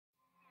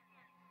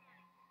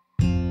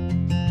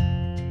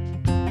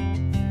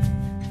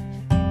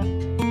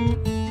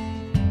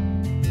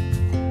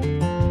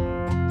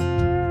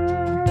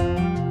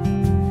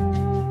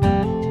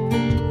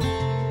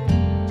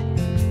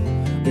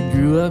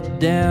Grew up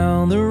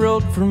down the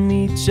road from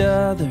each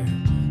other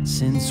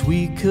since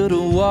we could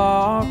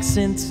walk,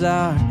 since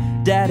our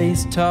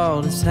daddies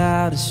taught us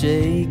how to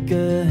shake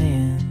a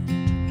hand.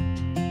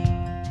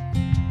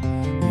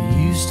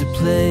 We used to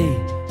play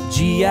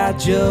G.I.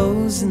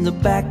 Joes in the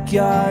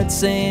backyard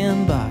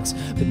sandbox,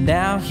 but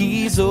now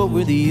he's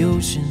over the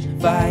ocean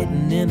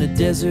fighting in a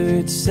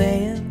desert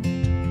sand.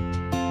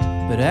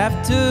 But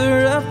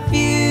after a few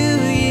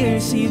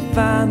years he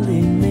finally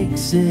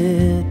makes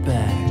it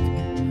back,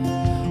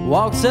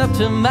 walks up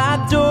to my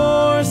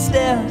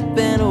doorstep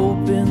and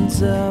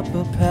opens up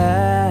a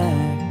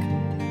pack.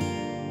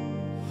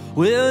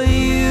 Will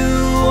you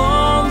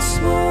won't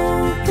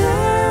smoke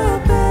a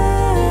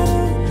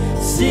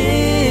bad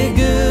cigarette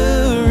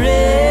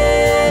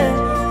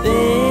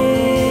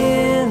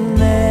then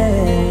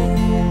there?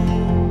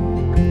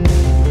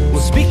 Well,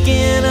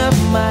 speaking of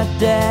my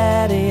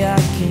daddy, I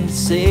can't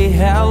say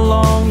how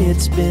long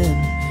it's been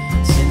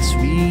since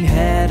we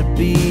had a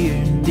beer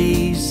and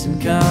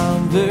decent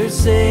conversation.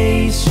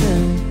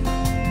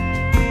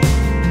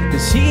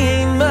 'Cause he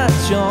ain't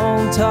much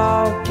on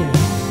talking,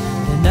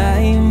 and I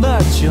ain't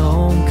much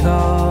on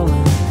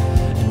calling,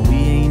 and we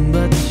ain't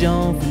much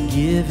on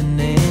forgiving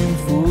and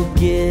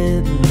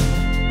forgetting.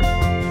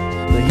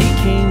 But he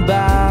came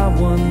by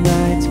one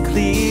night to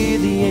clear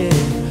the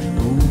air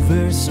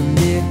over some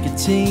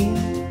nicotine.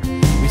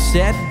 We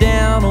sat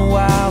down a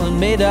while and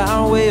made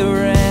our way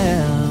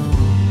around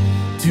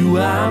to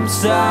I'm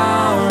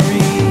sorry.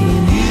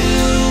 You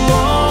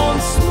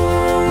won't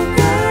smoke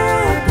a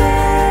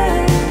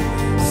bad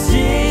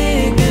cigarette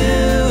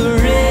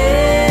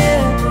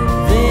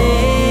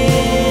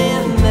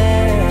then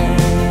there.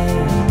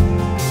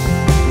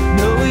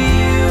 No,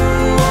 you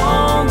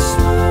won't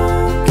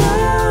smoke a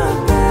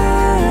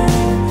bad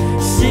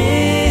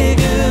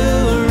cigarette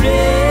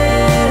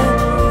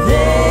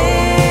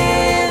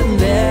then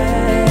there.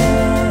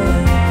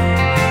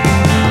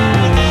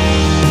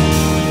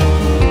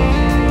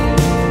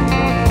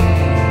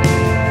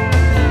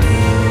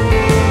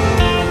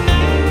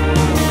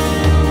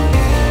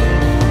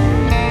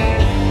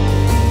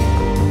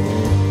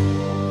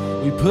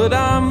 Put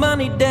our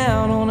money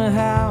down on a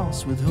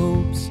house with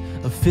hopes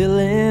of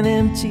filling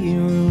empty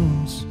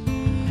rooms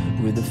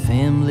with a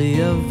family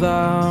of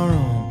our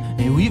own.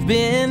 And we've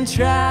been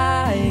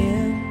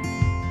trying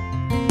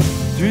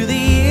through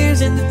the years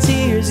and the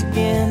tears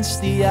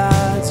against the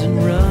odds and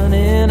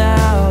running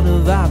out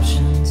of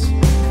options.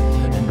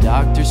 And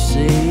doctors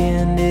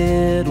saying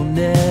it'll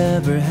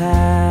never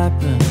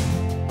happen.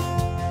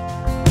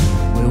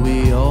 Well,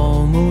 we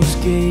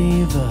almost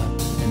gave up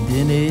and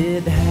then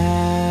it happened.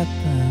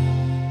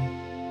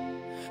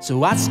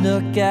 So I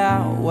snuck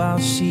out while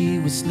she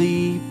was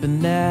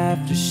sleeping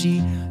after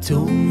she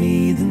told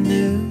me the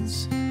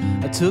news.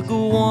 I took a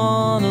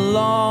one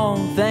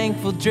along,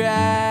 thankful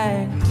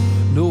drag,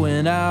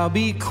 knowing I'll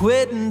be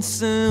quitting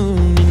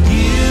soon. And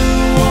you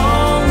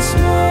won't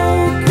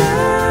smoke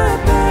a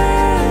bad